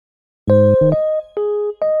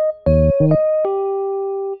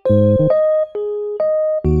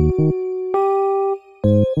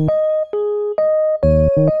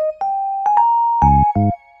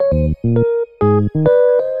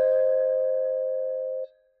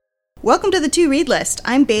Welcome to the To Read List.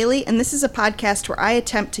 I'm Bailey, and this is a podcast where I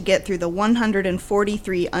attempt to get through the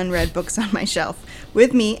 143 unread books on my shelf.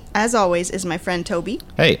 With me, as always, is my friend Toby.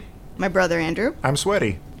 Hey. My brother Andrew. I'm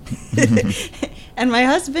sweaty. And my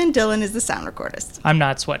husband Dylan is the sound recordist. I'm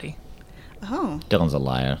not sweaty. Oh. Dylan's a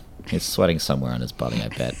liar. He's sweating somewhere on his body, I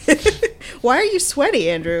bet. Why are you sweaty,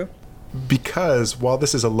 Andrew? Because while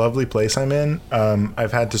this is a lovely place I'm in,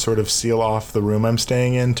 I've had to sort of seal off the room I'm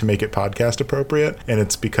staying in to make it podcast appropriate, and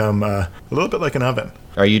it's become a little bit like an oven.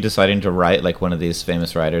 Are you deciding to write like one of these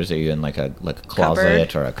famous writers? Are you in like a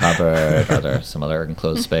closet Cupboard. or a cupboard? Or there some other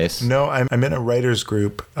enclosed space? No, I'm in a writer's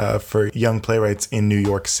group for young playwrights in New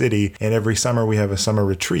York City, and every summer we have a summer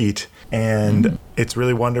retreat, and it's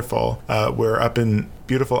really wonderful. We're up in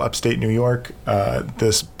beautiful upstate New York.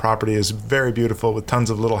 This property is very beautiful with tons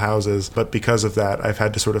of little houses, but because of that, I've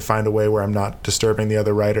had to sort of find a way where I'm not disturbing the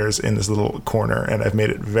other writers in this little corner, and I've made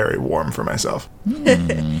it very warm for myself.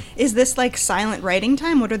 Is this like silent writing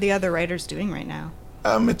time? What are the other writers doing right now?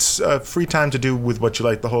 It's free time to do with what you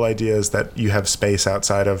like. The whole idea is that you have space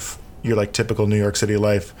outside of your like typical New York City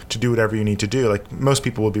life to do whatever you need to do. Like most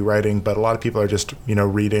people will be writing, but a lot of people are just,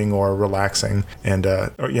 reading or relaxing, and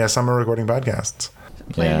some are recording podcasts.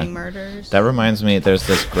 Planning murders. That reminds me, there's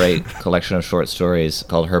this great collection of short stories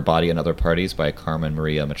called Her Body and Other Parties by Carmen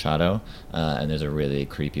Maria Machado, and there's a really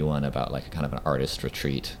creepy one about like kind of an artist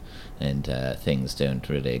retreat, and things don't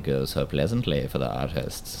really go so pleasantly for the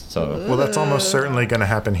artists. So Well, that's almost certainly going to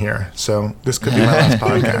happen here, so this could be my last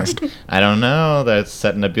podcast. I don't know, that's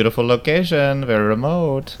set in a beautiful location, very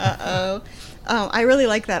remote. Uh-oh. I really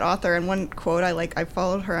like that author, and one quote I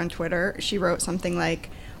followed her on Twitter. She wrote something like,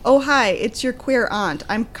 "Oh, hi, it's your queer aunt.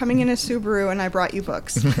 I'm coming in a Subaru and I brought you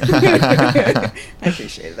books." I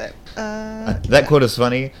appreciated that. That quote is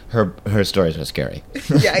funny. Her stories are scary.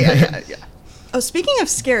 Yeah. Oh, speaking of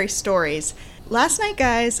scary stories, last night,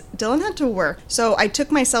 guys, Dylan had to work. So I took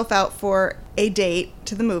myself out for a date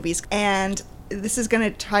to the movies, and this is going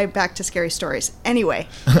to tie back to scary stories. Anyway,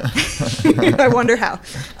 I wonder how.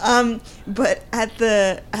 But at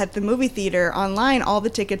the movie theater online, all the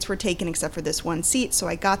tickets were taken except for this one seat. So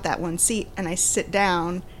I got that one seat, and I sit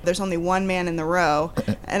down. There's only one man in the row,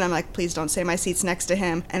 and I'm like, please don't say my seat's next to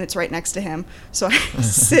him, and it's right next to him. So I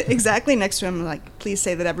sit exactly next to him. I'm like, please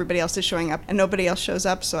say that everybody else is showing up, and nobody else shows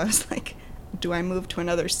up. So I was like, do I move to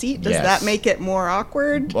another seat? Does that make it more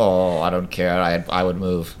awkward? Oh, I don't care. I would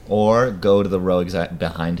move. Or go to the row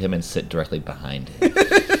behind him and sit directly behind him.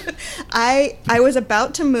 I was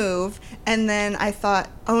about to move, and then I thought,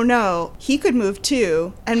 oh no, he could move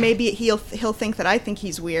too, and maybe he'll think that I think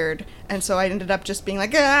he's weird, and so I ended up just being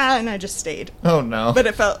like, and I just stayed. Oh no. But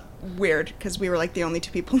it felt weird, because we were like the only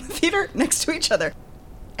two people in the theater next to each other.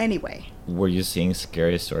 Anyway. Were you seeing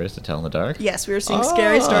scary stories to tell in the dark? Yes, we were seeing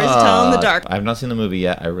scary stories to tell in the dark. I've not seen the movie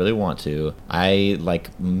yet. I really want to. I,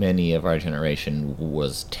 like many of our generation,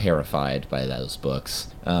 was terrified by those books.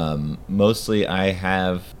 Mostly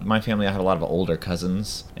my family, I had a lot of older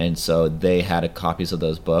cousins, and so they had copies of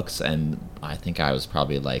those books, and I think I was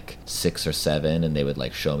probably like 6 or 7, and they would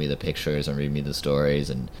like show me the pictures and read me the stories,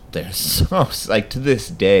 and they're so, like, to this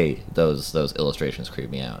day, those illustrations creep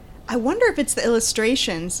me out. I wonder if it's the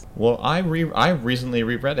illustrations. Well, I recently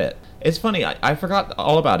reread it. It's funny, I forgot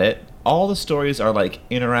all about it. All the stories are like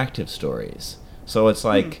interactive stories. So it's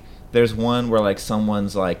like there's one where like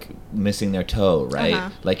someone's like missing their toe, right? Uh-huh.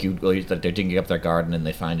 Like they're digging up their garden and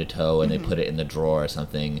they find a toe and they put it in the drawer or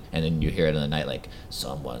something, and then you hear it in the night like,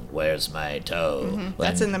 someone, where's my toe?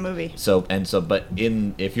 That's in the movie. But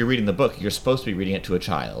if you're reading the book, you're supposed to be reading it to a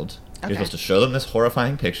child. Okay. You're supposed to show them this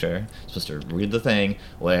horrifying picture. You're supposed to read the thing,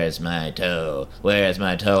 where's my toe? Where's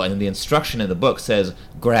my toe? And then the instruction in the book says,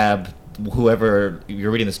 grab whoever you're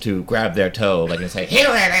reading this to, grab their toe. Like, and say, here,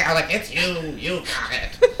 like, it's you got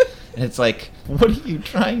it. And it's like, what are you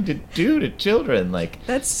trying to do to children? Like,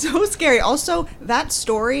 That's so scary. Also, that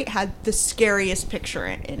story had the scariest picture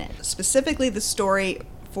in it. Specifically, the story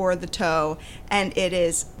for the toe, and it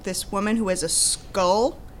is this woman who has a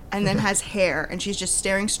skull and then has hair, and she's just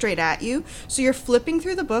staring straight at you. So you're flipping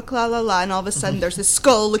through the book, la la la, and all of a sudden there's this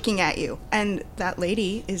skull looking at you, and that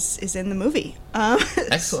lady is in the movie.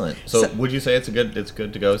 excellent. So would you say it's good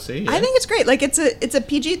to go see? Yeah? I think it's great. Like it's a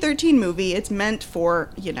PG-13 movie. It's meant for,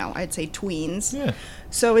 I'd say tweens. Yeah.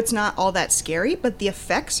 So it's not all that scary, but the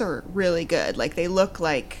effects are really good. Like they look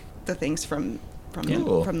like the things from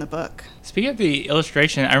the book. Speaking of the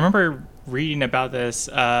illustration, I remember reading about this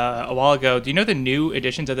a while ago. Do you know the new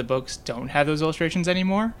editions of the books don't have those illustrations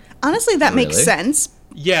anymore? Honestly, that makes Really? sense.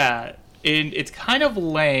 Yeah, it's kind of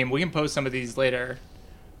lame. We can post some of these later.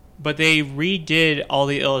 But they redid all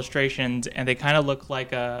the illustrations, and they kind of look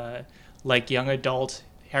like young adult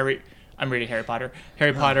I'm reading Harry Potter.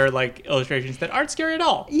 Harry Potter like illustrations that aren't scary at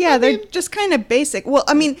all. Yeah, they're just kind of basic. Well,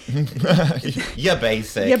 I mean, Yeah,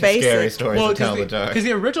 basic. Yeah, basic. Scary stories Well, to tell in the dark. because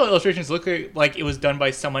the original illustrations look like it was done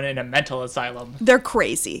by someone in a mental asylum. they're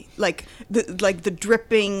crazy. Like the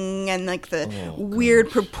dripping and like the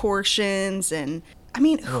weird proportions and. I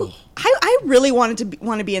mean, I really wanted to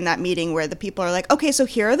want to be in that meeting where the people are like, okay, so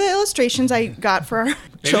here are the illustrations I got for our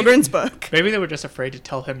children's book. Maybe they were just afraid to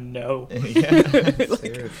tell him no. Yeah,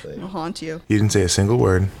 seriously. It'll haunt you. He didn't say a single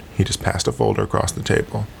word. He just passed a folder across the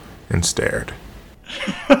table and stared.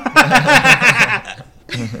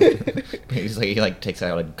 He takes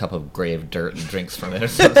out a cup of grave dirt and drinks from it or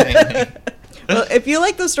something. Well, if you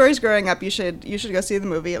like those stories growing up, you should go see the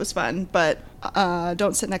movie. It was fun, but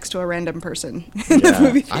don't sit next to a random person in the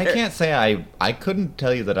movie I theater. can't say I couldn't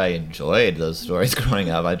tell you that I enjoyed those stories growing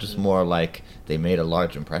up. I just more like they made a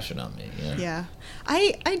large impression on me. Yeah,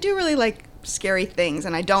 I do really like scary things,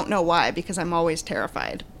 and I don't know why because I'm always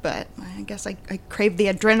terrified. But I guess I crave the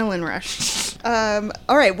adrenaline rush.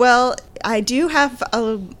 All right, well, I do have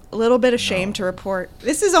a little bit of shame to report.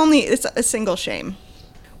 It's a single shame,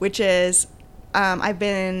 which is I've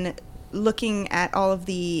been looking at all of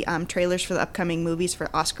the trailers for the upcoming movies for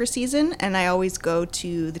Oscar season, and I always go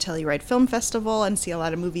to the Telluride Film Festival and see a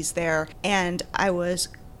lot of movies there. And I was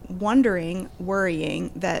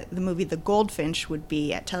worrying that the movie The Goldfinch would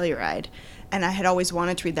be at Telluride, and I had always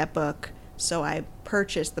wanted to read that book, so I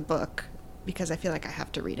purchased the book because I feel like I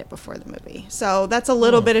have to read it before the movie. So that's a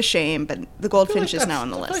little bit of shame, but The Goldfinch is now on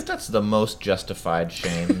the I feel list. like that's the most justified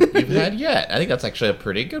shame you've had yet. I think that's actually a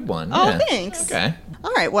pretty good one. Oh, Yeah. thanks. Okay.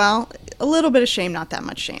 All right, well, a little bit of shame, not that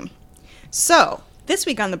much shame. So, this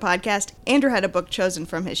week on the podcast, Andrew had a book chosen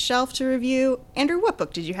from his shelf to review. Andrew, what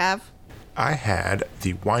book did you have? I had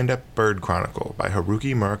The Wind-Up Bird Chronicle by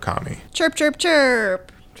Haruki Murakami. Chirp, chirp,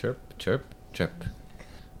 chirp. Chirp, chirp, chirp.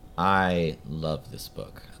 I love this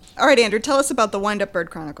book. All right, Andrew, tell us about the Wind-Up Bird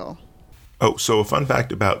Chronicle. Oh, so a fun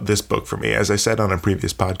fact about this book for me, as I said on a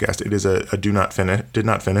previous podcast, it is a did not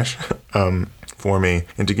finish for me.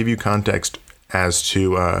 And to give you context as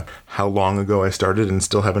to how long ago I started and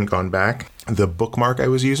still haven't gone back, the bookmark I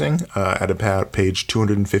was using at about page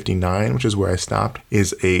 259, which is where I stopped,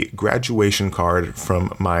 is a graduation card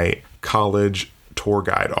from my college tour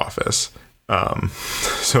guide office.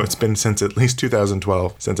 So it's been since at least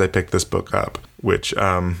 2012 since I picked this book up, which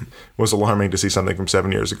was alarming to see something from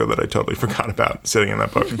 7 years ago that I totally forgot about sitting in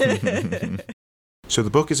that book. So the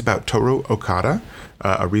book is about Toru Okada,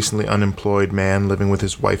 a recently unemployed man living with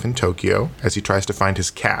his wife in Tokyo as he tries to find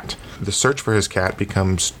his cat. The search for his cat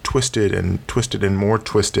becomes twisted and more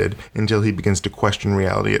twisted until he begins to question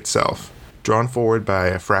reality itself. Drawn forward by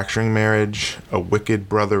a fracturing marriage, a wicked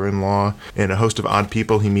brother-in-law, and a host of odd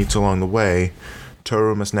people he meets along the way,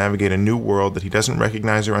 Toru must navigate a new world that he doesn't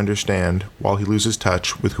recognize or understand while he loses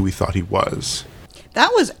touch with who he thought he was.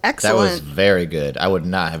 That was That excellent. was very good. I would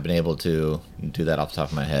not have been able to do that off the top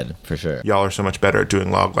of my head, for sure. Y'all are so much better at doing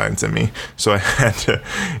log lines than me, so I had to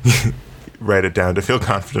write it down to feel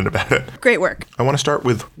confident about it. Great work. I want to start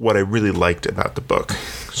with what I really liked about the book.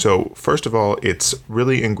 So, first of all, it's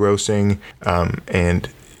really engrossing, and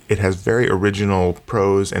it has very original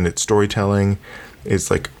prose, and its storytelling is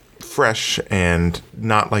like fresh and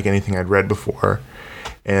not like anything I'd read before.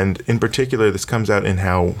 And in particular, this comes out in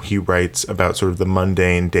how he writes about sort of the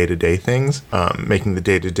mundane day-to-day things, making the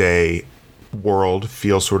day-to-day world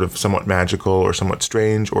feel sort of somewhat magical or somewhat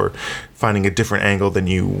strange, or finding a different angle than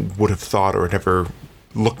you would have thought or had ever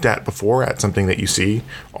looked at before at something that you see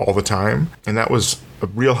all the time. And that was a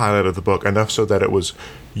real highlight of the book, enough so that it was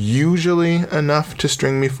usually enough to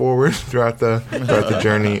string me forward throughout the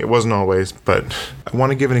journey. It wasn't always, but I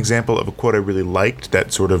want to give an example of a quote I really liked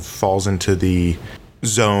that sort of falls into the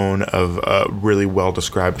zone of a really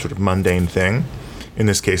well-described sort of mundane thing. In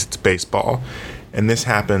this case, it's baseball. And this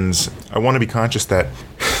happens, I want to be conscious that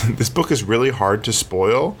this book is really hard to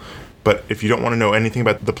spoil, but if you don't want to know anything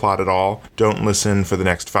about the plot at all, don't listen for the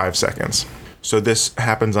next 5 seconds. So this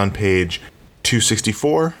happens on page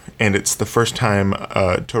 264, and it's the first time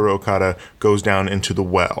Toru Okada goes down into the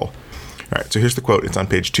well. All right, so here's the quote. It's on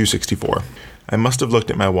page 264. I must have looked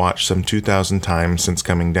at my watch some 2,000 times since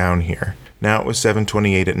coming down here. Now it was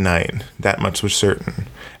 7:28 at night. That much was certain.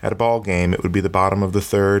 At a ball game, it would be the bottom of the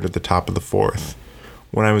third or the top of the fourth.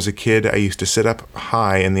 When I was a kid, I used to sit up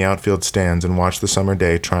high in the outfield stands and watch the summer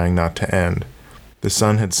day trying not to end. The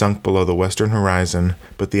sun had sunk below the western horizon,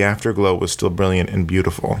 but the afterglow was still brilliant and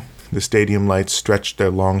beautiful. The stadium lights stretched their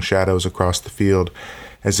long shadows across the field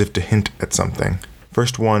as if to hint at something.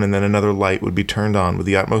 First one and then another light would be turned on with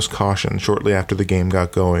the utmost caution shortly after the game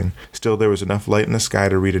got going. Still, there was enough light in the sky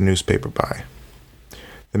to read a newspaper by.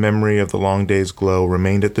 The memory of the long day's glow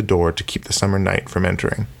remained at the door to keep the summer night from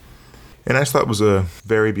entering. And I just thought it was a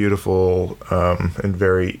very beautiful and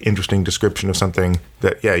very interesting description of something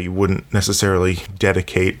that, you wouldn't necessarily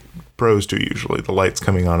dedicate prose to usually, the lights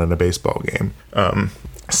coming on in a baseball game.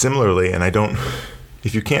 Similarly, and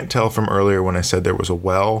if you can't tell from earlier when I said there was a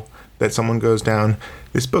well that someone goes down,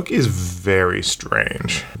 this book is very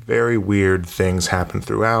strange. Very weird things happen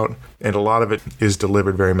throughout, and a lot of it is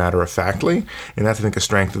delivered very matter-of-factly, and that's, I think, a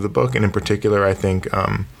strength of the book. And in particular, I think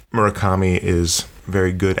Murakami is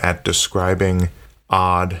very good at describing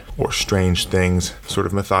odd or strange things sort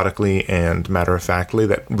of methodically and matter-of-factly.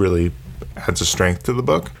 That really adds a strength to the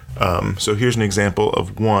book. So here's an example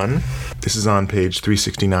of one. This is on page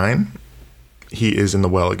 369. He is in the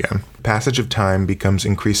well again. Passage of time becomes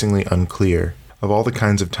increasingly unclear. Of all the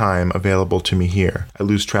kinds of time available to me here, I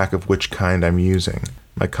lose track of which kind I'm using.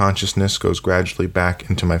 My consciousness goes gradually back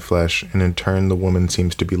into my flesh, and in turn the woman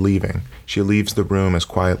seems to be leaving. She leaves the room as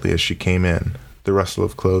quietly as she came in. The rustle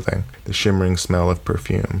of clothing, the shimmering smell of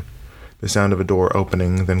perfume, the sound of a door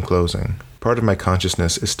opening, then closing. Part of my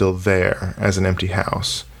consciousness is still there, as an empty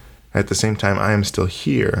house. At the same time, I am still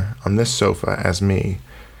here, on this sofa, as me.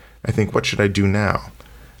 I think, what should I do now?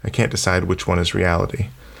 I can't decide which one is reality.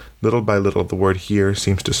 Little by little, the word here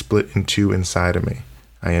seems to split in two inside of me.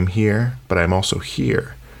 I am here, but I am also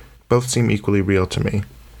here. Both seem equally real to me.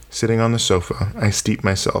 Sitting on the sofa, I steep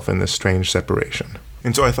myself in this strange separation.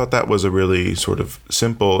 And so I thought that was a really sort of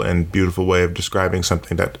simple and beautiful way of describing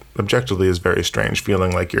something that objectively is very strange,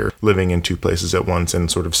 feeling like you're living in two places at once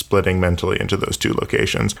and sort of splitting mentally into those two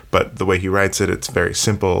locations. But the way he writes it, it's very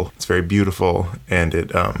simple, it's very beautiful, and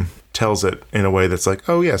it tells it in a way that's like,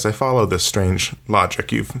 oh yes, I follow this strange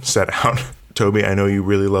logic you've set out. Toby, I know you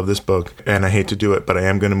really love this book, and I hate to do it, but I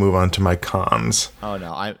am going to move on to my cons. Oh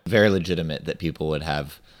no, I'm very legitimate that people would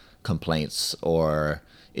have complaints or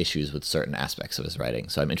issues with certain aspects of his writing,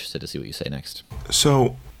 so I'm interested to see what you say next.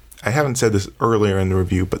 So, I haven't said this earlier in the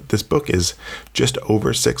review, but this book is just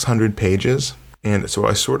over 600 pages, and so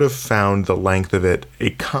I sort of found the length of it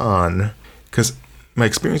a con, because my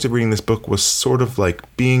experience of reading this book was sort of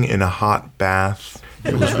like being in a hot bath.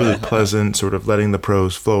 It was really pleasant, sort of letting the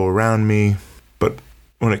prose flow around me, but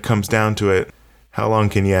when it comes down to it, how long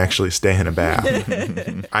can you actually stay in a bath?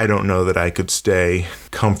 I don't know that I could stay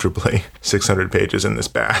comfortably 600 pages in this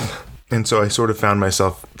bath. And so I sort of found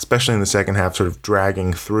myself, especially in the second half, sort of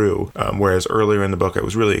dragging through, whereas earlier in the book I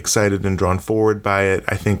was really excited and drawn forward by it.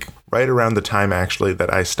 I think right around the time, actually,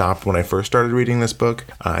 that I stopped when I first started reading this book,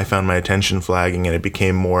 I found my attention flagging, and it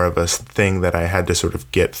became more of a thing that I had to sort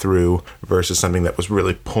of get through versus something that was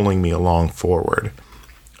really pulling me along forward.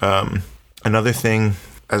 Another thing,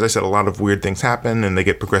 as I said, a lot of weird things happen, and they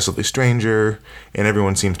get progressively stranger, and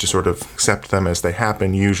everyone seems to sort of accept them as they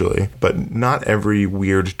happen, usually. But not every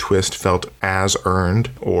weird twist felt as earned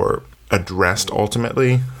or addressed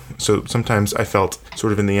ultimately. So sometimes I felt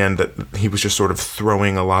sort of in the end that he was just sort of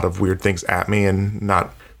throwing a lot of weird things at me and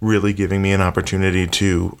not really giving me an opportunity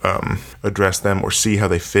to address them or see how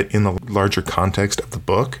they fit in the larger context of the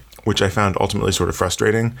book, which I found ultimately sort of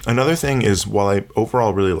frustrating. Another thing is, while I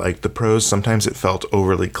overall really liked the prose, sometimes it felt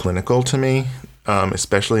overly clinical to me,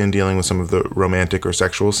 especially in dealing with some of the romantic or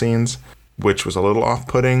sexual scenes, which was a little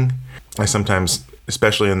off-putting. I sometimes,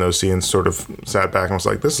 especially in those scenes, sort of sat back and was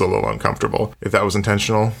like, this is a little uncomfortable. If that was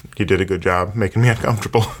intentional, he did a good job making me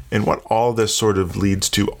uncomfortable. And what all this sort of leads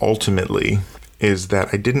to ultimately is that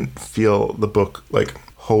I didn't feel the book like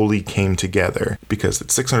wholly came together, because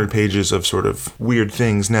it's 600 pages of sort of weird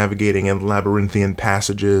things navigating in labyrinthian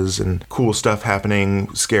passages and cool stuff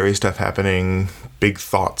happening, scary stuff happening, big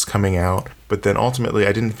thoughts coming out. But then ultimately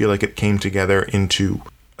I didn't feel like it came together into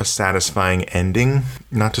a satisfying ending.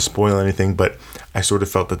 Not to spoil anything, but I sort of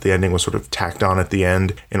felt that the ending was sort of tacked on at the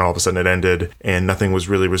end, and all of a sudden it ended and nothing was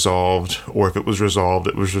really resolved, or if it was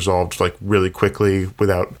resolved like really quickly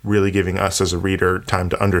without really giving us as a reader time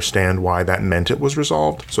to understand why that meant it was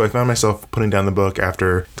resolved. So I found myself putting down the book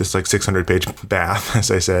after this like 600 page bath, as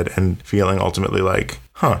I said, and feeling ultimately like,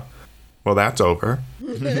 well, that's over.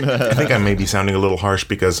 I think I may be sounding a little harsh,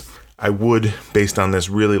 because I would, based on this,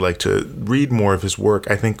 really like to read more of his work.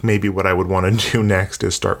 I think maybe what I would want to do next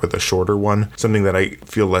is start with a shorter one, something that I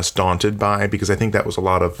feel less daunted by, because I think that was a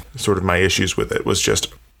lot of sort of my issues with it, was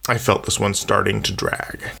just I felt this one starting to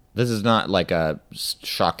drag. This is not like a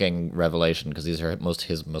shocking revelation, because these are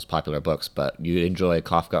his most popular books, but you enjoy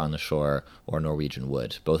Kafka on the Shore or Norwegian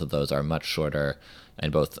Wood. Both of those are much shorter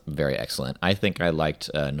and both very excellent. I think I liked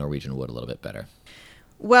Norwegian Wood a little bit better.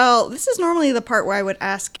 Well, this is normally the part where I would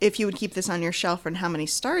ask if you would keep this on your shelf and how many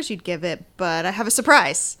stars you'd give it, but I have a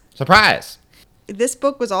surprise. Surprise! this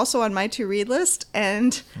book was also on my to-read list,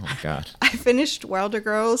 and Oh my god. I finished Wilder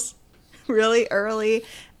Girls really early,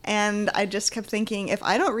 and I just kept thinking, if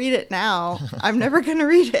I don't read it now, I'm never going to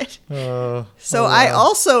read it. So I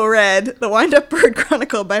also read The Wind-Up Bird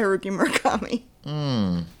Chronicle by Haruki Murakami.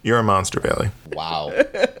 You're a monster, Bailey. Wow.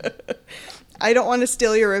 I don't want to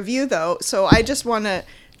steal your review, though, so I just want to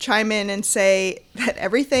chime in and say that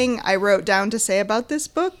everything I wrote down to say about this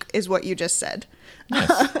book is what you just said.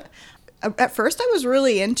 Nice. At first, I was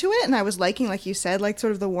really into it, and I was liking, like you said, like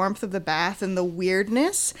sort of the warmth of the bath and the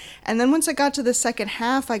weirdness. And then once I got to the second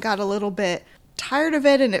half, I got a little bit tired of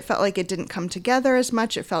it, and it felt like it didn't come together as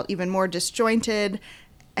much. It felt even more disjointed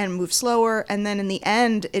and moved slower. And then in the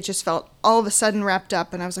end, it just felt all of a sudden wrapped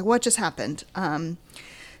up, and I was like, what just happened?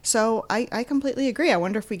 So I completely agree. I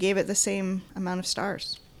wonder if we gave it the same amount of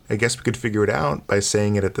stars. I guess we could figure it out by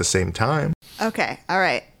saying it at the same time. Okay. All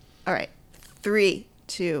right. 3,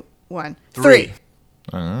 2, 1. 3.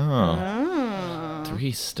 Oh.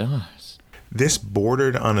 3 stars. This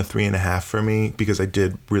bordered on a 3.5 for me because I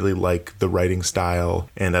did really like the writing style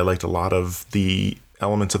and I liked a lot of the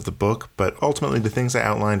elements of the book, but ultimately the things I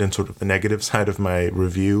outlined and sort of the negative side of my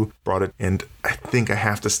review brought it, and I think I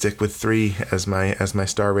have to stick with 3 as my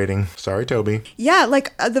star rating. Sorry, Toby. Yeah,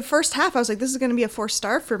 like the first half, I was like, this is going to be a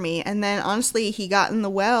 4-star for me. And then honestly, he got in the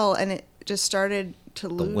well and it just started to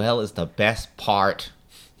The lose. well is the best part.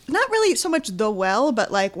 Not really so much the well,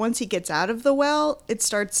 but like once he gets out of the well, it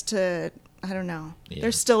starts to, I don't know. Yeah.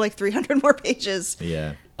 There's still like 300 more pages.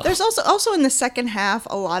 Yeah. There's also in the second half,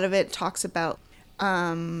 a lot of it talks about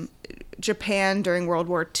Japan during World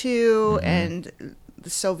War II and the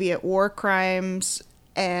Soviet war crimes.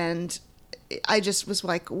 And I just was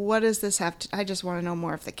like, what does this have to... I just want to know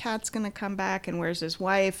more if the cat's going to come back and where's his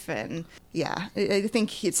wife. And yeah, I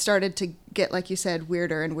think it started to get, like you said,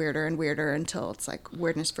 weirder and weirder and weirder until it's like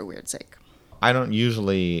weirdness for weird's sake. I don't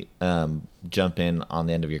usually jump in on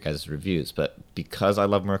the end of your guys' reviews, but because I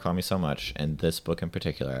love Murakami so much, and this book in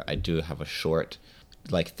particular, I do have a short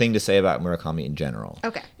thing to say about Murakami in general.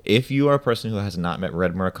 Okay. If you are a person who has not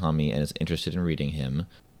read Murakami and is interested in reading him,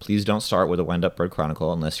 please don't start with The Wind-Up Bird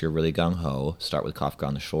Chronicle unless you're really gung-ho. Start with Kafka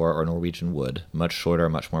on the Shore or Norwegian Wood. Much shorter,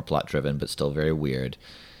 much more plot-driven, but still very weird.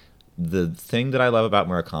 The thing that I love about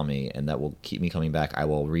Murakami, and that will keep me coming back, I've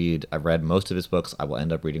read most of his books. I will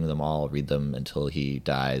end up reading them all, read them until he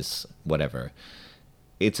dies, whatever.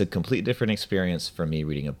 It's a complete different experience for me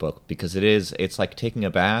reading a book because it's like taking a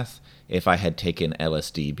bath if I had taken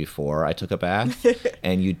LSD before I took a bath,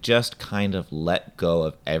 and you just kind of let go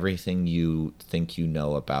of everything you think you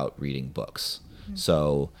know about reading books. Mm-hmm.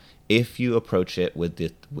 So if you approach it with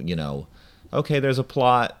the, okay, there's a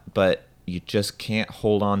plot, but you just can't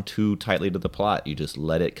hold on too tightly to the plot. You just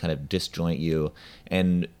let it kind of disjoint you.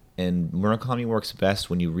 And Murakami works best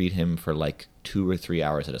when you read him for like 2 or 3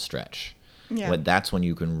 hours at a stretch. Yeah. That's when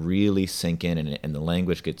you can really sink in, and the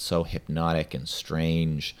language gets so hypnotic and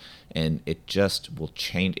strange, and it just will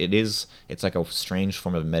change. It's like a strange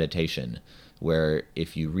form of meditation, where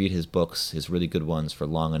if you read his books, his really good ones, for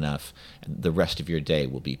long enough, the rest of your day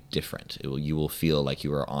will be different. You will feel like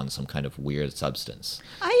you are on some kind of weird substance.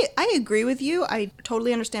 I agree with you. I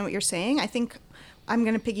totally understand what you're saying. I think I'm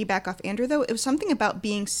going to piggyback off Andrew, though. It was something about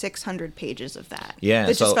being 600 pages of that. Yeah.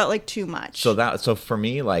 It just felt like too much. So for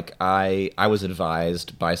me, like, I was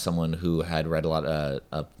advised by someone who had read a lot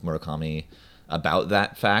of Murakami about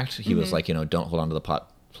that fact. He was like, don't hold on to the plot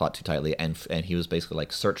too tightly. And he was basically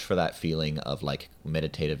like, search for that feeling of like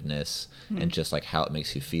meditativeness and just like how it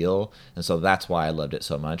makes you feel. And so that's why I loved it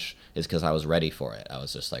so much, is because I was ready for it. I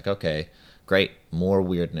was just like, okay, great, more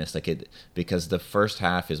weirdness, because the first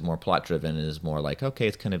half is more plot driven and is more like, okay,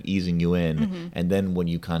 it's kind of easing you in, and then when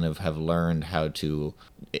you kind of have learned how to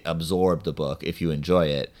absorb the book, if you enjoy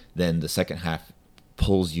it, then the second half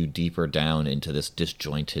pulls you deeper down into this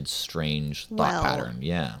disjointed, strange thought pattern.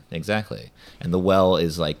 Yeah, exactly. And the well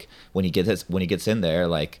is like, when he gets in there,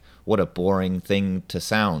 like, what a boring thing to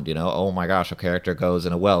sound, oh my gosh, a character goes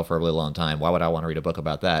in a well for a really long time, why would I want to read a book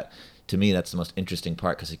about that? To me, that's the most interesting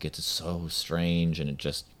part, because it gets so strange, and it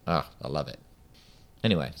just, I love it.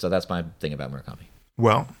 Anyway, so that's my thing about Murakami.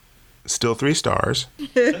 Well, still 3 stars,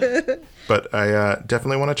 but I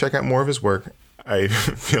definitely want to check out more of his work. I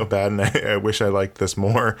feel bad, and I wish I liked this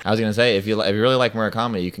more. I was gonna say, if you really like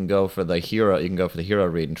Murakami, you can go for the hero. You can go for the hero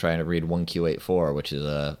read and try to read 1Q84, which is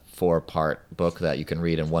a 4-part book that you can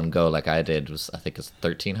read in one go, like I did. I think it's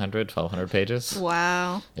 1,200 pages.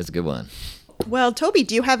 Wow, it's a good one. Well, Toby,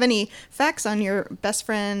 do you have any facts on your best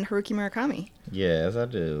friend Haruki Murakami? Yes, I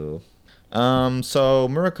do. So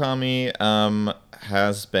Murakami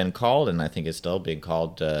has been called, and I think is still being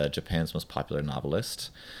called, Japan's most popular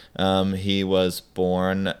novelist. He was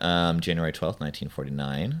born January 12th,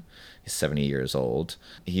 1949. He's 70 years old.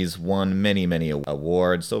 He's won many, many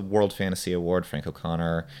awards. The World Fantasy Award, Frank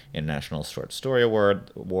O'Connor, International Short Story Award,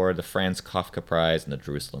 the Franz Kafka Prize, and the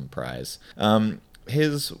Jerusalem Prize.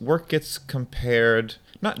 His work gets compared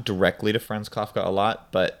not directly to Franz Kafka a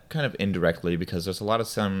lot, but kind of indirectly, because there's a lot of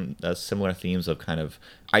some similar themes of kind of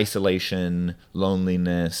isolation,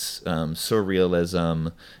 loneliness,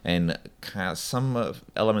 surrealism, and kind of some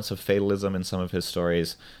elements of fatalism in some of his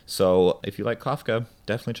stories. So if you like Kafka,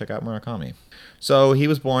 definitely check out Murakami. So he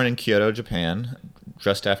was born in Kyoto, Japan,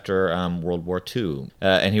 just after World War II,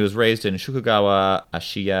 and he was raised in Shukugawa,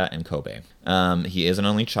 Ashiya, and Kobe. He is an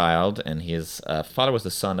only child, and his father was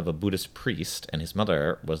the son of a Buddhist priest, and his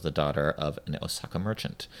mother was the daughter of an Osaka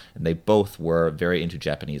merchant. And they both were very into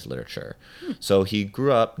Japanese literature. So he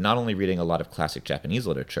grew up not only reading a lot of classic Japanese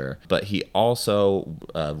literature, but he also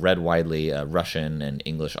read widely Russian and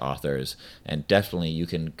English authors, and definitely you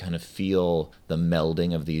can kind of feel the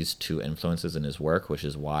melding of these two influences in his work, which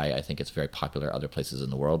is why I think it's very popular other places in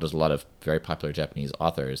the world. There's a lot of very popular Japanese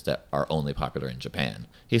authors that are only popular in Japan.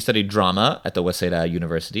 He studied drama at the Waseda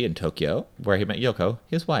University in Tokyo, where he met Yoko,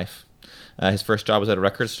 his wife. His first job was at a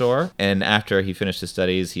record store, and after he finished his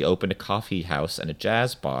studies, he opened a coffee house and a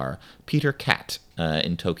jazz bar, Peter Cat,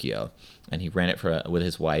 in Tokyo. And he ran it with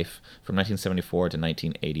his wife from 1974 to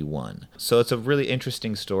 1981. So it's a really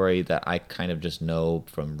interesting story that I kind of just know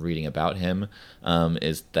from reading about him,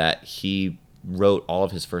 is that he wrote all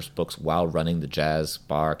of his first books while running the jazz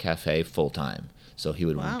bar cafe full-time. So he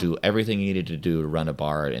would do everything he needed to do to run a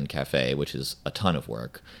bar and cafe, which is a ton of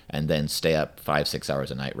work, and then stay up 5-6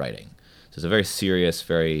 hours a night writing. So he's a very serious,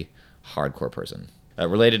 very hardcore person.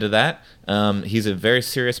 Related to that, he's a very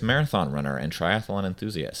serious marathon runner and triathlon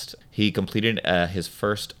enthusiast. He completed his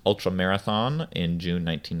first ultra marathon in June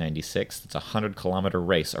 1996. It's a 100-kilometer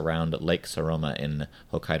race around Lake Saroma in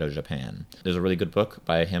Hokkaido, Japan. There's a really good book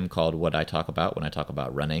by him called What I Talk About When I Talk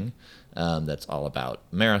About Running. That's all about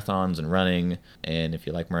marathons and running. And if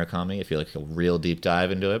you like Murakami, if you like a real deep dive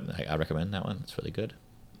into it, I recommend that one. It's really good.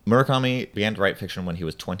 Murakami began to write fiction when he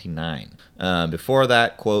was 29. Before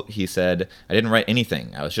that, quote, he said, "I didn't write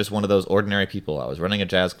anything. I was just one of those ordinary people. I was running a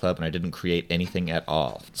jazz club and I didn't create anything at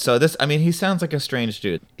all." So he sounds like a strange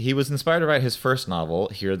dude. He was inspired to write his first novel,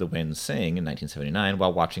 Hear the Wind Sing, in 1979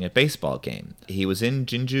 while watching a baseball game. He was in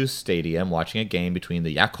Jinju Stadium watching a game between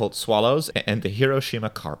the Yakult Swallows and the Hiroshima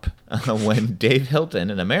Carp when Dave Hilton,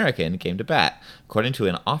 an American, came to bat. According to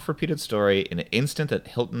an oft-repeated story, in an instant that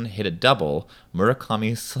Hilton hit a double,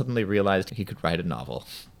 Murakami suddenly realized he could write a novel.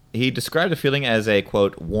 He described the feeling as a,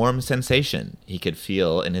 quote, warm sensation he could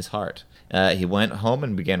feel in his heart. He went home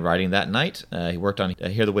and began writing that night. He worked on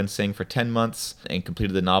Hear the Wind Sing for 10 months and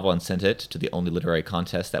completed the novel and sent it to the only literary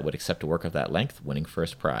contest that would accept a work of that length, winning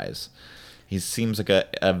first prize. He seems like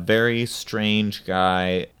a very strange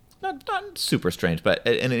guy. Not super strange, but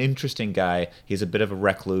an interesting guy. He's a bit of a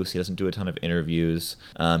recluse. He doesn't do a ton of interviews.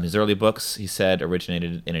 His early books, he said,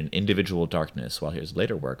 originated in an individual darkness, while his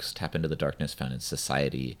later works tap into the darkness found in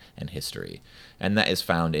society and history. And that is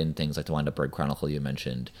found in things like the Wanda-Berg Chronicle you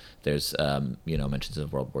mentioned. There's, mentions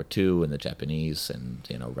of World War II and the Japanese and,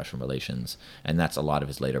 Russian relations. And that's a lot of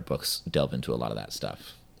his later books delve into a lot of that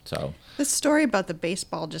stuff. So the story about the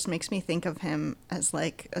baseball just makes me think of him as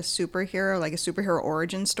like a superhero, like a superhero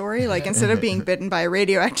origin story. Like instead of being bitten by a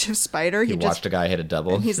radioactive spider, he watched a guy hit a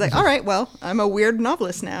double. And he's like, all right, well, I'm a weird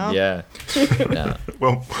novelist now. Yeah.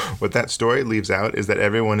 Well, what that story leaves out is that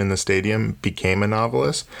everyone in the stadium became a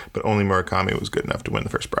novelist, but only Murakami was good enough to win the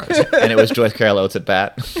first prize. And it was Joyce Carol Oates at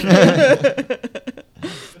bat.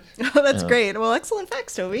 Oh, that's great. Well, excellent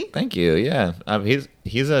facts, Toby. Thank you. Yeah,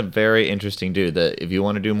 he's a very interesting dude. That if you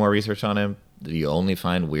want to do more research on him, you only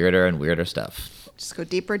find weirder and weirder stuff. Just go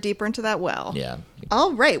deeper into that well. Yeah.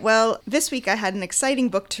 All right. Well, this week I had an exciting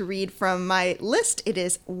book to read from my list. It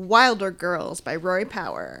is Wilder Girls by Rory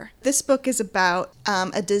Power. This book is about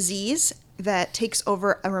a disease that takes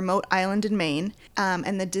over a remote island in Maine,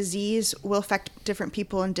 and the disease will affect different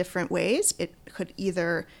people in different ways. It could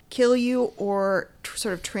either kill you or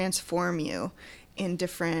sort of transform you in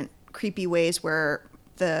different creepy ways where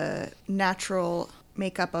the natural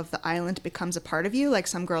makeup of the island becomes a part of you. Like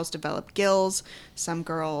some girls develop gills, some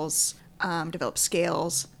girls develop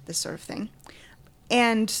scales, this sort of thing.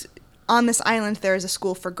 And on this island, there is a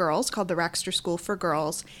school for girls called the Raxter School for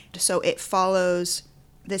Girls. So it follows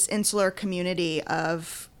this insular community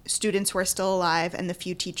of students who are still alive and the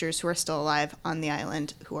few teachers who are still alive on the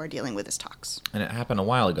island who are dealing with this tox. And it happened a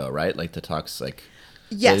while ago, right? Like the tox,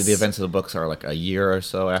 Yes. The events of the books are like a year or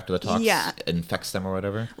so after the talks infects them or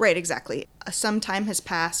whatever. Right, exactly. Some time has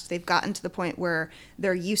passed. They've gotten to the point where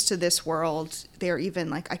they're used to this world. They're even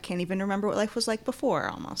like, I can't even remember what life was like before,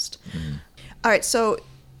 almost. All right, so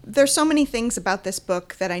there's so many things about this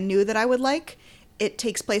book that I knew that I would like. It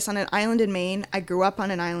takes place on an island in Maine. I grew up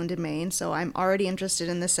on an island in Maine, so I'm already interested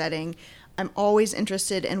in the setting. I'm always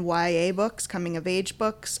interested in YA books, coming-of-age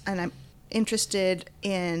books, and I'm interested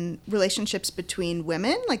in relationships between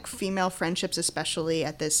women, like female friendships, especially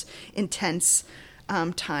at this intense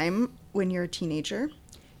time when you're a teenager.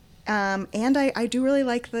 And I do really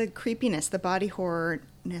like the creepiness, the body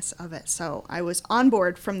horror-ness of it, so I was on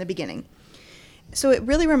board from the beginning. So it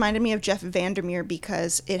really reminded me of Jeff Vandermeer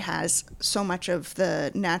because it has so much of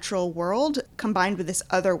the natural world combined with this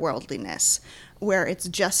otherworldliness, where it's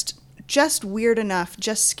just weird enough,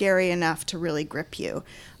 just scary enough to really grip you.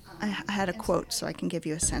 I had a quote so I can give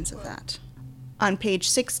you a sense of that. On page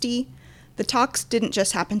 60, the talks didn't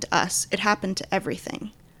just happen to us, it happened to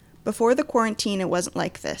everything. Before the quarantine, it wasn't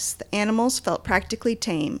like this. The animals felt practically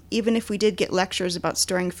tame, even if we did get lectures about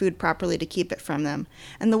storing food properly to keep it from them.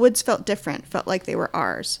 And the woods felt different, felt like they were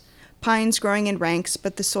ours. Pines growing in ranks,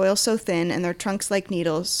 but the soil so thin and their trunks like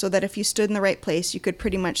needles, so that if you stood in the right place, you could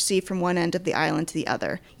pretty much see from one end of the island to the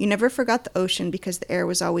other. You never forgot the ocean because the air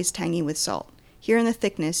was always tangy with salt. Here in the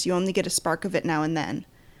thickness, you only get a spark of it now and then.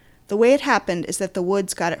 The way it happened is that the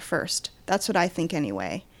woods got it first. That's what I think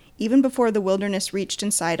anyway. Even before the wilderness reached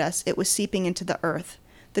inside us, it was seeping into the earth.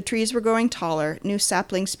 The trees were growing taller, new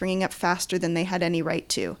saplings springing up faster than they had any right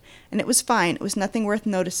to. And it was fine, it was nothing worth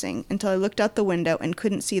noticing, until I looked out the window and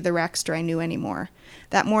couldn't see the Rackster I knew anymore.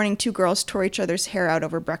 That morning, 2 girls tore each other's hair out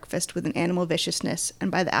over breakfast with an animal viciousness,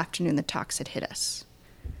 and by the afternoon the talks had hit us.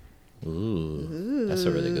 Ooh. That's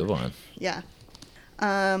a really good one. Yeah.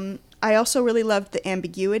 I also really loved the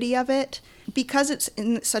ambiguity of it. Because it's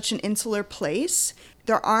in such an insular place,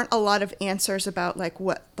 there aren't a lot of answers about like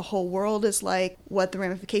what the whole world is like, what the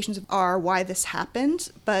ramifications are, why this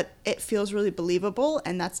happened, but it feels really believable,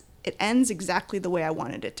 and it ends exactly the way I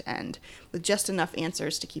wanted it to end, with just enough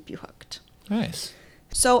answers to keep you hooked. Nice.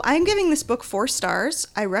 So I'm giving this book 4 stars.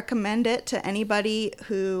 I recommend it to anybody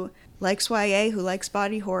who likes YA, who likes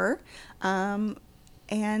body horror,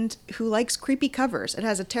 and who likes creepy covers. It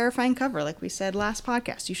has a terrifying cover, like we said last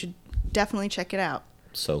podcast. You should definitely check it out.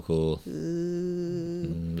 So cool.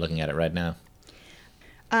 I'm looking at it right now.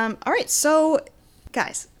 All right, so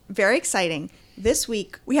guys, very exciting. This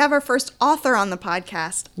week we have our first author on the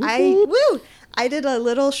podcast. I did a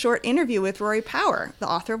little short interview with Rory Power, the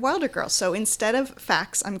author of Wilder Girls. So instead of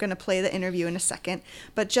facts, I'm going to play the interview in a second.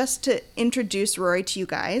 But just to introduce Rory to you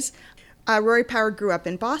guys, Rory Power grew up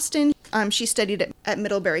in Boston. She studied at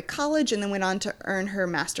Middlebury College and then went on to earn her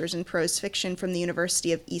master's in prose fiction from the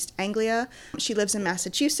University of East Anglia. She lives in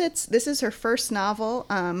Massachusetts. This is her first novel.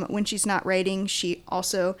 When she's not writing, she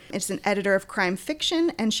also is an editor of crime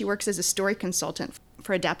fiction, and she works as a story consultant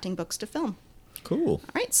for adapting books to film. Cool.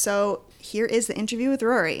 All right, so here is the interview with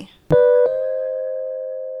Rory.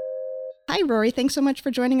 Hi, Rory. Thanks so much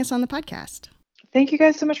for joining us on the podcast. Thank you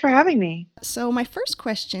guys so much for having me. So my first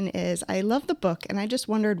question is, I love the book, and I just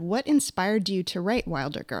wondered what inspired you to write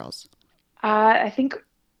Wilder Girls? I think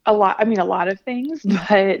a lot of things,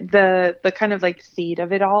 but the kind of like seed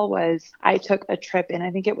of it all was I took a trip in, I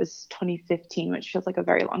think it was 2015, which feels like a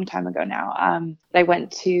very long time ago now. I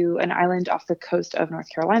went to an island off the coast of North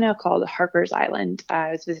Carolina called Harker's Island. I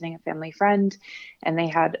was visiting a family friend, and they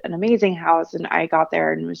had an amazing house, and I got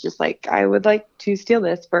there and was just like, I would like to steal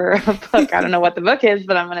this for a book. I don't know what the book is,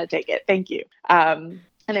 but I'm going to take it. Thank you.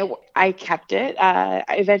 I kept it.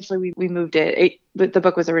 Eventually we moved it. The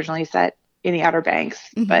book was originally set in the Outer Banks,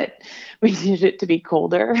 but we needed it to be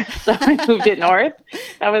colder, so I moved it north.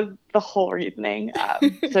 That was the whole reasoning.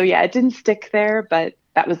 So yeah, it didn't stick there, but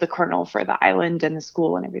that was the kernel for the island and the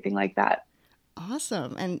school and everything like that.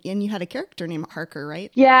 Awesome. And you had a character named Harker, right?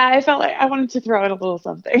 Yeah, I felt like I wanted to throw in a little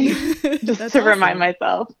something just to remind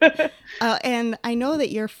myself. And I know that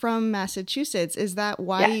you're from Massachusetts. Is that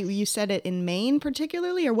why you said it in Maine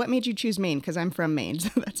particularly, or what made you choose Maine? Because I'm from Maine, so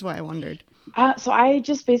that's why I wondered. So I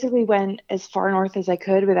just basically went as far north as I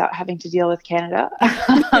could without having to deal with Canada.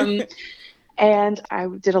 And I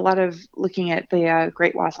did a lot of looking at the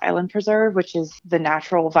Great Wass Island Preserve, which is the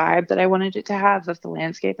natural vibe that I wanted it to have of the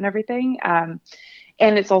landscape and everything. And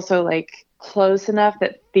it's also like close enough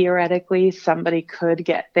that theoretically somebody could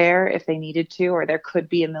get there if they needed to, or there could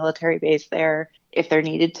be a military base there if there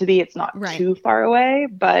needed to be. It's not too far away,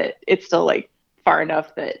 but it's still like far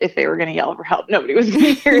enough that if they were going to yell for help, nobody was going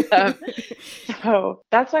to hear them. So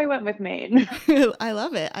that's why I went with Maine. I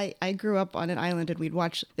love it. I grew up on an island and we'd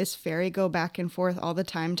watch this ferry go back and forth all the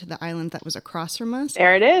time to the island that was across from us.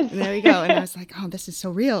 There it is. And there we go. And I was like, oh, this is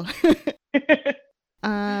so real.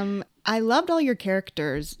 I loved all your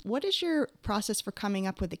characters. What is your process for coming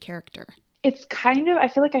up with a character? It's kind of, I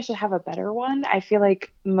feel like I should have a better one. I feel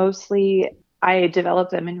like mostly I developed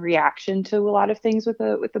them in reaction to a lot of things with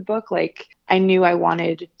the book. Like I knew I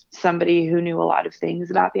wanted somebody who knew a lot of things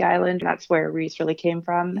about the island. And that's where Reese really came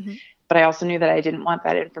from. Mm-hmm. But I also knew that I didn't want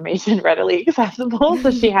that information readily accessible. So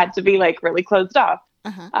she had to be like really closed off.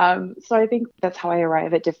 Uh-huh. So I think that's how I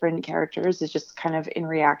arrive at different characters, is just kind of in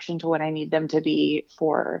reaction to what I need them to be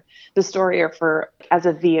for the story or for as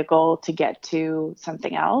a vehicle to get to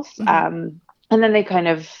something else. Mm-hmm. And then they kind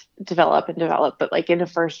of develop. But like in a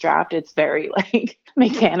first draft, it's very like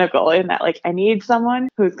mechanical in that like I need someone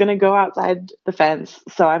who's going to go outside the fence.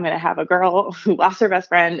 So I'm going to have a girl who lost her best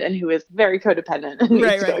friend and who is very codependent and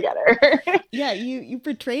needs to go get her. Yeah, you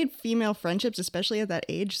portrayed female friendships, especially at that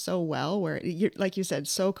age, so well, where you're, like you said,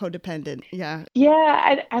 so codependent. Yeah.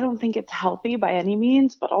 Yeah, I don't think it's healthy by any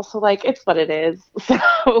means, but also like it's what it is.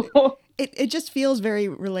 So It just feels very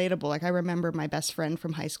relatable. Like I remember my best friend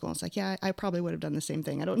from high school. It's like, yeah, I probably would have done the same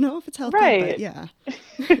thing. I don't know if it's healthy, but yeah.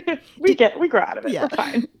 we grow out of it. Yeah. We're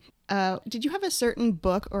fine. Did you have a certain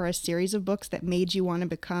book or a series of books that made you want to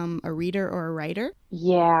become a reader or a writer?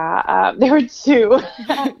 Yeah, there were two.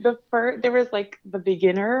 There was like the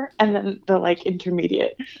beginner and then the like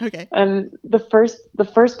intermediate. Okay. And the first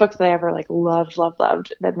books that I ever like loved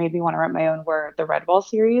that made me want to write my own were the Redwall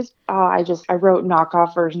series. I wrote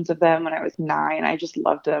knockoff versions of them when I was 9. I just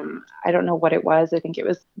loved them. I don't know what it was. I think it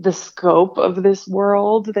was the scope of this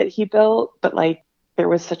world that he built, but like there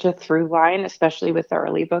was such a through line, especially with the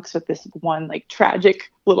early books, with this one like tragic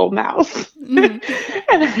little mouse.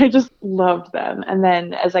 Mm-hmm. And I just loved them. And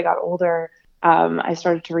then as I got older, I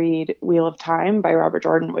started to read Wheel of Time by Robert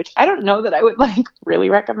Jordan, which I don't know that I would like really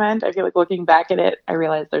recommend. I feel like looking back at it, I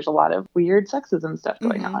realized there's a lot of weird sexism stuff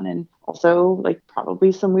going on, and also like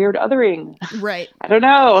probably some weird othering. Right. I don't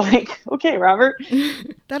know. Like, okay, Robert.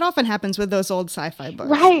 That often happens with those old sci-fi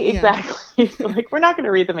books. Right, exactly. So, like, we're not going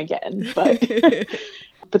to read them again,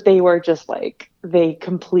 but they were just like, they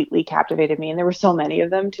completely captivated me. And there were so many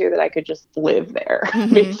of them too, that I could just live there,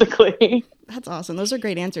 basically. That's awesome. Those are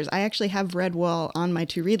great answers. I actually have Redwall on my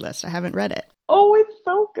to-read list. I haven't read it. Oh, it's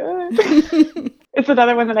so good. It's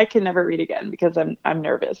another one that I can never read again because I'm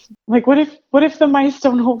nervous. Like, what if the mice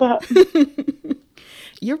don't hold up?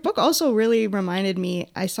 Your book also really reminded me,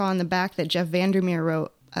 I saw on the back that Jeff Vandermeer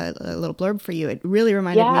wrote a little blurb for you. It really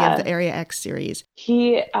reminded me of the Area X series.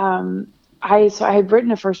 I had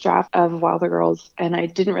written a first draft of Wilder Girls and I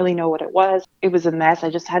didn't really know what it was. It was a mess. I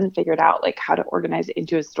just hadn't figured out like how to organize it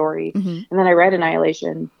into a story. Mm-hmm. And then I read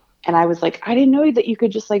Annihilation and I was like, I didn't know that you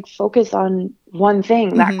could just like focus on one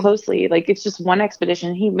thing that closely. Like it's just one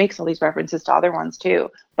expedition. He makes all these references to other ones too,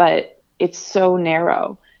 but it's so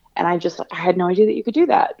narrow. And I had no idea that you could do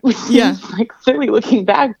that. Yeah. Like clearly looking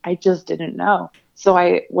back, I just didn't know. So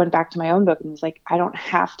I went back to my own book and was like, I don't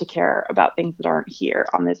have to care about things that aren't here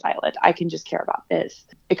on this island. I can just care about this.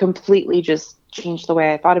 It completely just changed the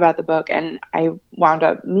way I thought about the book. And I wound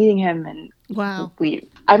up meeting him and wow.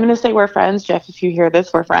 I'm going to say we're friends. Jeff, if you hear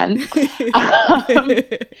this, we're friends.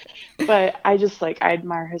 But I just I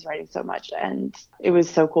admire his writing so much. And it was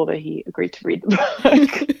so cool that he agreed to read the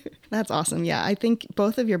book. That's awesome. Yeah, I think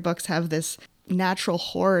both of your books have this natural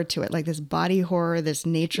horror to it, like this body horror, this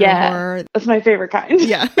nature horror. That's my favorite kind.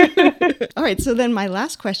 Yeah. All right. So then my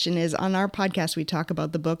last question is, on our podcast, we talk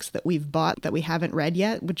about the books that we've bought that we haven't read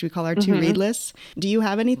yet, which we call our to-read lists. Do you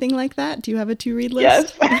have anything like that? Do you have a to-read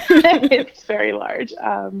list? Yes. It's very large.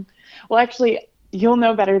 Well, actually, you'll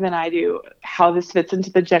know better than I do how this fits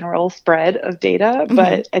into the general spread of data,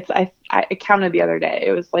 but I counted the other day.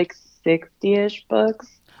 It was like 60-ish books.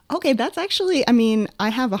 Okay, that's actually, I mean, I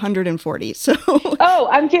have 140, so. Oh,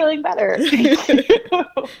 I'm feeling better.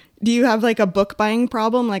 Do you have like a book buying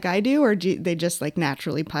problem like I do, or do they just like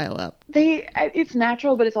naturally pile up? It's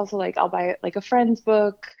natural, but it's also like I'll buy like a friend's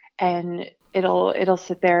book and it'll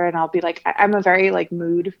sit there and I'll be like, I'm a very like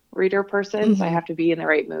mood reader person, so I have to be in the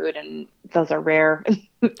right mood, and those are rare.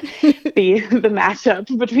 The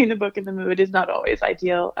matchup between the book and the mood is not always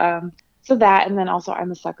ideal. So that, and then also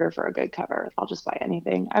I'm a sucker for a good cover. I'll just buy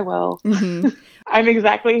anything. I will. I'm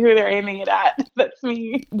exactly who they're aiming it at. That's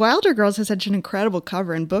me. Wilder Girls has such an incredible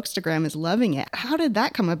cover and Bookstagram is loving it. How did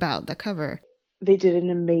that come about, the cover? they did an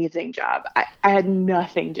amazing job. I had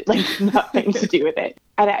nothing to do with it.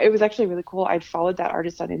 And it was actually really cool. I'd followed that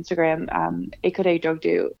artist on Instagram, Ekore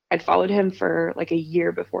Dogdu. I'd followed him for like a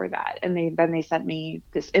year before that. And then they sent me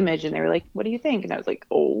this image and they were like, what do you think? And I was like,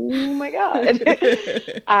 oh my God.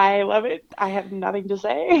 I love it. I have nothing to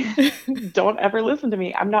say. Don't ever listen to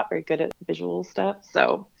me. I'm not very good at visual stuff.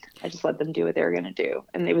 So I just let them do what they were going to do.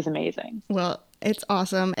 And it was amazing. Well, it's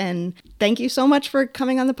awesome. And thank you so much for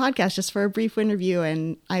coming on the podcast just for a brief interview.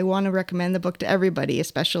 And I want to recommend the book to everybody,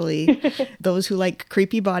 especially those who like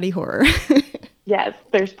creepy body horror. Yes,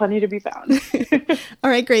 there's plenty to be found. All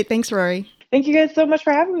right, great. Thanks, Rory. Thank you guys so much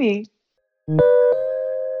for having me.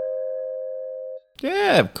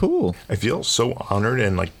 Yeah, cool. I feel so honored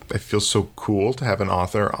and like I feel so cool to have an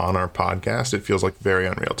author on our podcast. It feels like very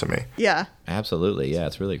unreal to me. Yeah. Absolutely. Yeah,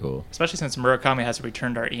 it's really cool. Especially since Murakami has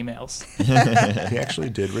returned our emails. He actually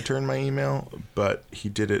did return my email, but he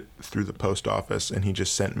did it through the post office and he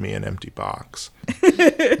just sent me an empty box.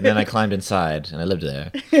 And then I climbed inside and I lived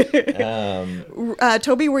there.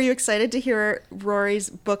 Toby, were you excited to hear Rory's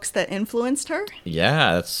books that influenced her?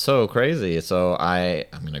 Yeah, that's so crazy. So I'm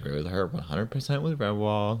going to agree with her 100% with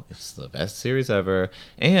Redwall. It's the best series ever.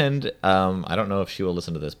 And I don't know if she will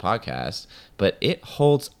listen to this podcast, but it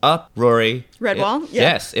holds up, Rory. Redwall? Yeah.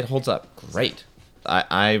 Yes, it holds up great.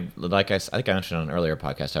 I think I mentioned on an earlier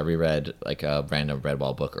podcast, I reread like a random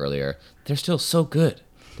Redwall book earlier. They're still so good.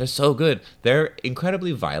 They're so good. They're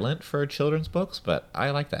incredibly violent for children's books, but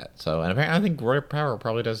I like that. So, and apparently I think Roy Power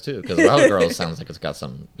probably does too, because Wild Girls sounds like it's got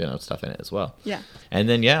some, stuff in it as well. Yeah. And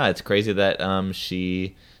then, yeah, it's crazy that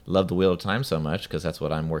she loved The Wheel of Time so much, because that's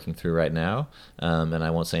what I'm working through right now. And I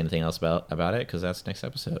won't say anything else about it, because that's next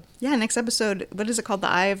episode. Yeah, next episode, what is it called? The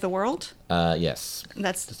Eye of the World? Yes.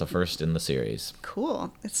 That's the first in the series.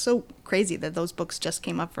 Cool. It's so crazy that those books just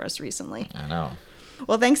came up for us recently. I know.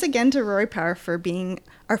 Well, thanks again to Rory Power for being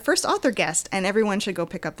our first author guest, and everyone should go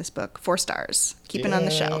pick up this book. 4 stars. Keep it on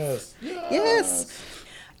the shelf. Yes.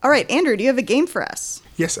 All right, Andrew, do you have a game for us?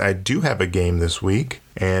 Yes, I do have a game this week,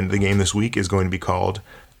 and the game this week is going to be called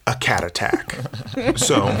A Cat Attack.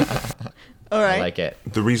 So, all right. I like it.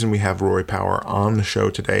 The reason we have Rory Power on the show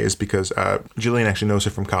today is because Jillian actually knows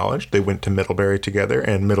her from college. They went to Middlebury together,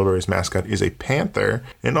 and Middlebury's mascot is a panther.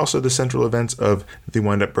 And also the central events of the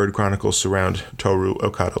Wind Up Bird Chronicles surround Toru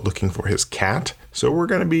Okada looking for his cat. So we're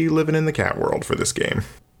going to be living in the cat world for this game.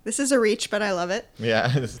 This is a reach, but I love it.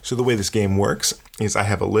 Yeah. So the way this game works is I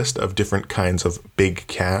have a list of different kinds of big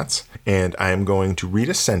cats, and I am going to read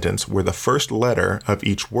a sentence where the first letter of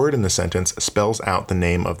each word in the sentence spells out the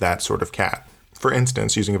name of that sort of cat. For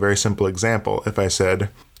instance, using a very simple example, if I said,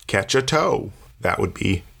 catch a toe, that would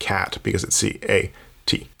be cat because it's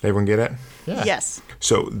C-A-T. Everyone get it? Yeah. Yes.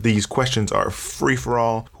 So these questions are free for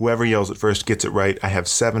all. Whoever yells it first gets it right. I have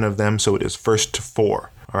 7 of them, so it is first to 4.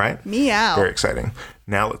 All right? Meow. Very exciting.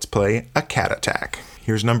 Now let's play a cat attack.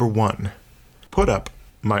 Here's number 1. Put up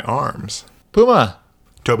my arms. Puma.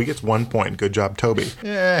 Toby gets 1 point. Good job, Toby.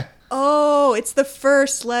 Yeah. Oh, it's the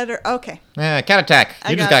first letter. Okay. Yeah, cat attack.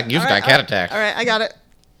 You just got cat attack. All right, I got it.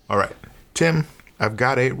 All right. Tim, I've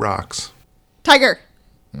got 8 rocks. Tiger.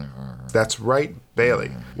 That's right,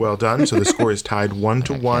 Bailey. Well done. So the score is tied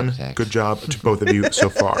 1-1. Good job to both of you so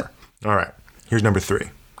far. All right. Here's number 3.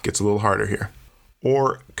 Gets a little harder here.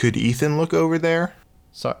 Or could Ethan look over there?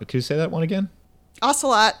 So, could you say that one again?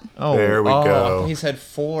 Ocelot. Oh, There we go. He said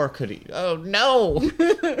 4. Could he? Oh, no.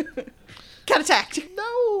 Cat attacked.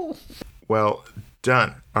 No. Well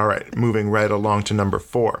done. All right. Moving right along to number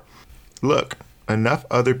 4. Look, enough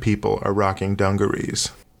other people are rocking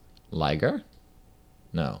dungarees. Liger?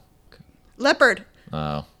 No. Leopard.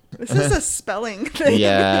 Oh. This is a spelling thing.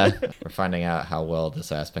 Yeah. We're finding out how well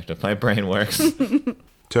this aspect of my brain works.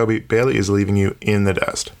 Toby, Bailey is leaving you in the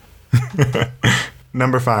dust.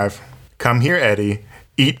 Number 5. Come here, Eddie.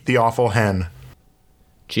 Eat the awful hen.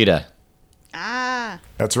 Cheetah. Ah.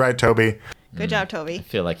 That's right, Toby. Good job, I Toby.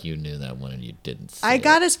 feel like you knew that one and you didn't say I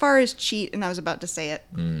got as far as cheat, and I was about to say it.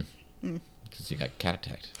 because you got cat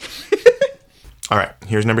attacked. All right,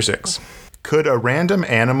 here's number 6. Could a random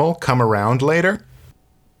animal come around later?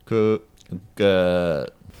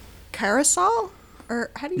 Carousel?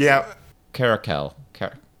 Or how do you Yeah. say it? Caracal.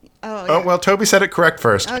 Oh, Oh, yeah. well, Toby said it correct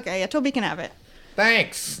first. Okay, yeah, Toby can have it.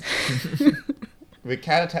 Thanks. we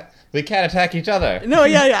cat attack each other. No,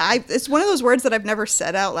 yeah. It's one of those words that I've never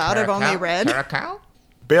said out loud. I've only read. Caracal?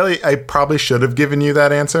 Bailey, I probably should have given you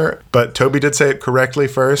that answer, but Toby did say it correctly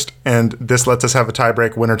first, and this lets us have a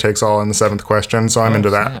tiebreak winner takes all in the 7th question, so I'm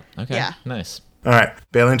into that. Snap. Okay. Yeah. Nice. All right,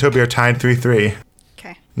 Bailey and Toby are tied 3-3.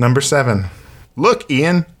 Okay. Number 7. Look,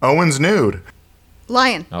 Ian, Owen's nude.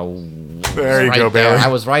 Lion. Oh, There you right go, there. Bailey. I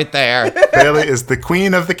was right there. Bailey is the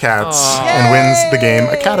queen of the cats Aw. and wins the game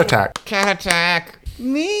A Cat Attack. Cat attack.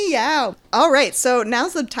 Meow. All right, so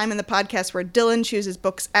now's the time in the podcast where Dylan chooses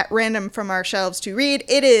books at random from our shelves to read.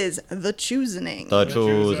 It is The Choosening. The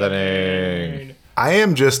choosing. I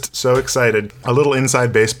am just so excited. A little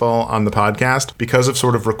inside baseball on the podcast because of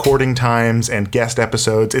sort of recording times and guest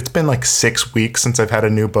episodes. It's been like 6 weeks since I've had a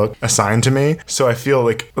new book assigned to me. So I feel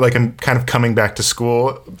like I'm kind of coming back to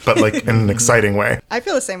school, but like in an exciting way. I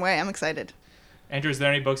feel the same way. I'm excited. Andrew, is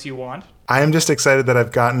there any books you want? I am just excited that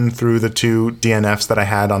I've gotten through the 2 DNFs that I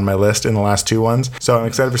had on my list in the last 2 ones. So I'm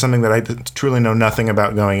excited for something that I truly know nothing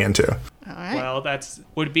about going into. All right. Well,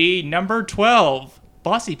 would be number 12,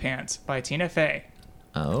 Bossy Pants by Tina Fey.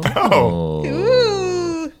 Oh.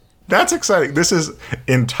 Ooh. That's exciting. This is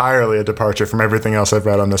entirely a departure from everything else I've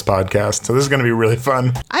read on this podcast. So this is going to be really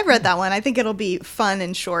fun. I've read that one. I think it'll be fun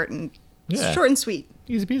and short and Yeah. short and sweet.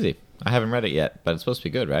 Easy peasy. I haven't read it yet, but it's supposed to be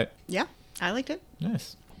good, right? Yeah, I liked it.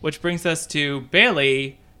 Nice. Which brings us to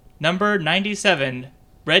Bailey, number 97,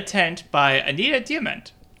 Red Tent by Anita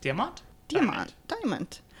Diamant.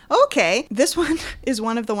 Diamond. Okay, this one is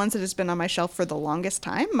one of the ones that has been on my shelf for the longest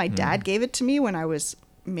time. My dad gave it to me when I was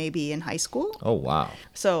maybe in high school. Oh, wow.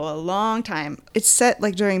 So a long time. It's set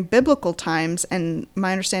like during biblical times, and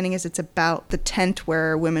my understanding is it's about the tent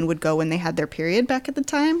where women would go when they had their period back at the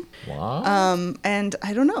time. Wow. And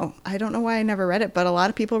I don't know. I don't know why I never read it, but a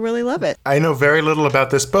lot of people really love it. I know very little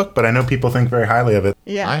about this book, but I know people think very highly of it.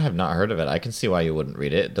 Yeah. I have not heard of it. I can see why you wouldn't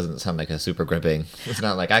read it. It doesn't sound like a super gripping. It's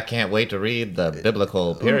not like I can't wait to read the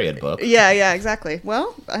biblical period book. Yeah, exactly.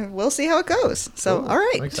 Well, we'll see how it goes. So, Cool. all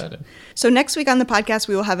right. I'm excited. So next week on the podcast,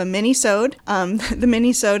 we will have a mini-sode. The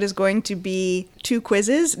mini-sode is going to be 2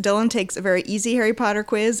 quizzes. Dylan takes a very easy Harry Potter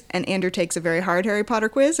quiz, and Andrew takes a very hard Harry Potter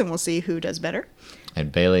quiz, and we'll see who does better.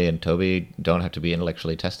 And Bailey and Toby don't have to be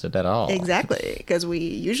intellectually tested at all. Exactly, because we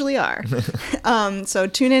usually are. So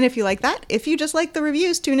tune in if you like that. If you just like the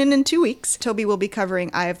reviews, tune in 2 weeks. Toby will be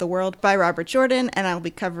covering Eye of the World by Robert Jordan, and I'll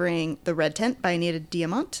be covering The Red Tent by Anita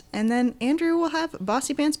Diamant. And then Andrew will have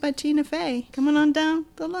Bossy Pants by Tina Fey coming on down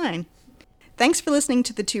the line. Thanks for listening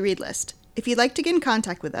to the To Read List. If you'd like to get in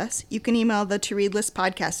contact with us, you can email the To Read List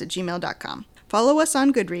podcast at gmail.com. Follow us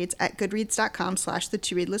on Goodreads at goodreads.com/the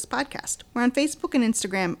To Read List podcast. We're on Facebook and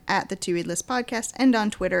Instagram at the To Read List podcast and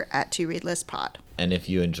on Twitter at To Read List pod. And if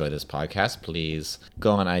you enjoy this podcast, please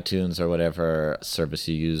go on iTunes or whatever service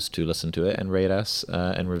you use to listen to it and rate us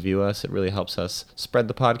and review us. It really helps us spread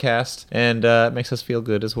the podcast and makes us feel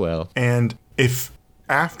good as well. And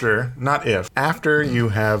after you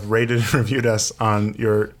have rated and reviewed us on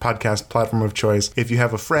your podcast platform of choice, if you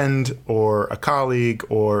have a friend or a colleague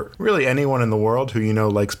or really anyone in the world who you know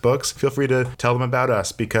likes books, feel free to tell them about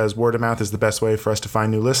us, because word of mouth is the best way for us to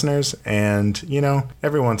find new listeners. And,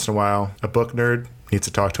 every once in a while, a book nerd needs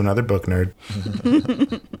to talk to another book nerd.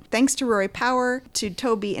 Thanks to Rory Power, to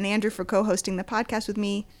Toby and Andrew for co-hosting the podcast with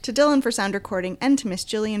me, to Dylan for sound recording, and to Miss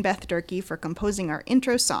Jillian Beth Durkee for composing our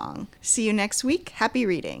intro song. See you next week. Happy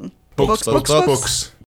reading. Books.